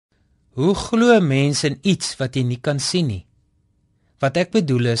Hoe glo mense in iets wat jy nie kan sien nie? Wat ek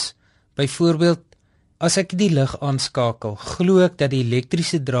bedoel is, byvoorbeeld, as ek die lig aanskakel, glo ek dat die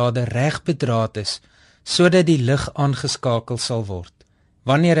elektriese drade reg bedraad is, sodat die lig aangeskakel sal word.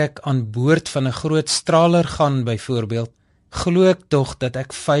 Wanneer ek aan boord van 'n groot straler gaan byvoorbeeld, glo ek tog dat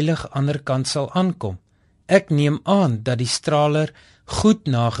ek veilig ander kant sal aankom. Ek neem aan dat die straler goed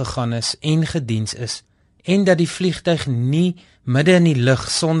nagegaan is en gediens is, en dat die vliegtuig nie midde in die lug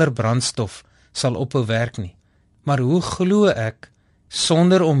sonder brandstof sal ophou werk nie. Maar hoe glo ek,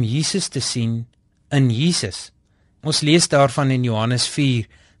 sonder om Jesus te sien, in Jesus? Ons lees daarvan in Johannes 4,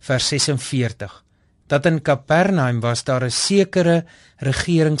 vers 46, dat in Kapernaum was daar 'n sekere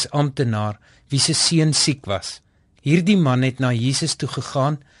regeringsamptenaar wie se seun siek was. Hierdie man het na Jesus toe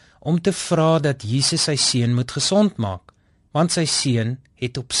gegaan om te vra dat Jesus sy seun moet gesond maak, want sy seun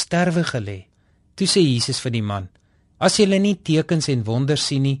het op sterwe gelê. Toe sê Jesus vir die man, as julle nie tekens en wonders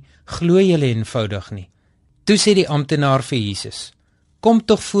sien nie, glo julle eenvoudig nie. Toe sê die amptenaar vir Jesus, kom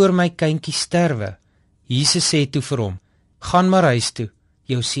tog voor my kindjie sterwe. Jesus sê toe vir hom, gaan maar huis toe,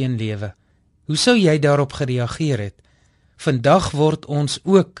 jou seun lewe. Hoe sou jy daarop gereageer het? Vandag word ons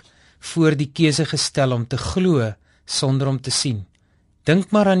ook voor die keuse gestel om te glo sonder om te sien.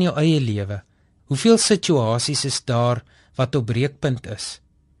 Dink maar aan jou eie lewe. Hoeveel situasies is daar wat op breekpunt is?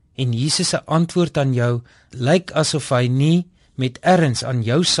 En Jesus se antwoord aan jou lyk asof hy nie met erns aan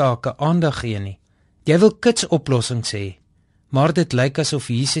jou sake aandag gee nie. Jy wil kitsoplossings hê, maar dit lyk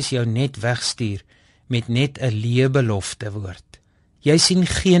asof Jesus jou net wegstuur met net 'n leë belofte woord. Jy sien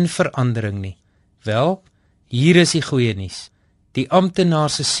geen verandering nie. Wel, hier is die goeie nuus. Die amptenaar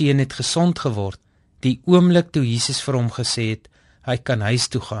se seun het gesond geword, die oomblik toe Jesus vir hom gesê het, hy kan huis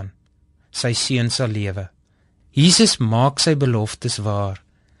toe gaan. Sy seun sal lewe. Jesus maak sy beloftes waar.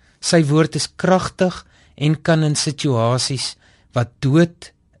 Sy woord is kragtig en kan in situasies wat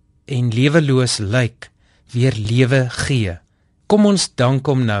dood en leweloos lyk, weer lewe gee. Kom ons dank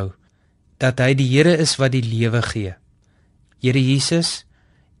hom nou, dat hy die Here is wat die lewe gee. Here Jesus,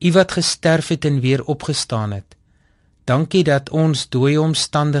 U wat gesterf het en weer opgestaan het, dankie dat ons dooie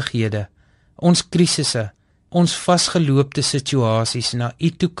omstandighede, ons krisisse, ons vasgeloopte situasies na U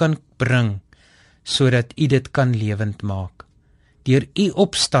toe kan bring, sodat U dit kan lewend maak. Deur U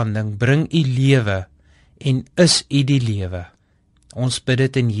opstanding bring U lewe en is U die lewe. Ons bid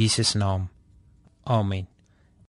dit in Jesus naam. Amen.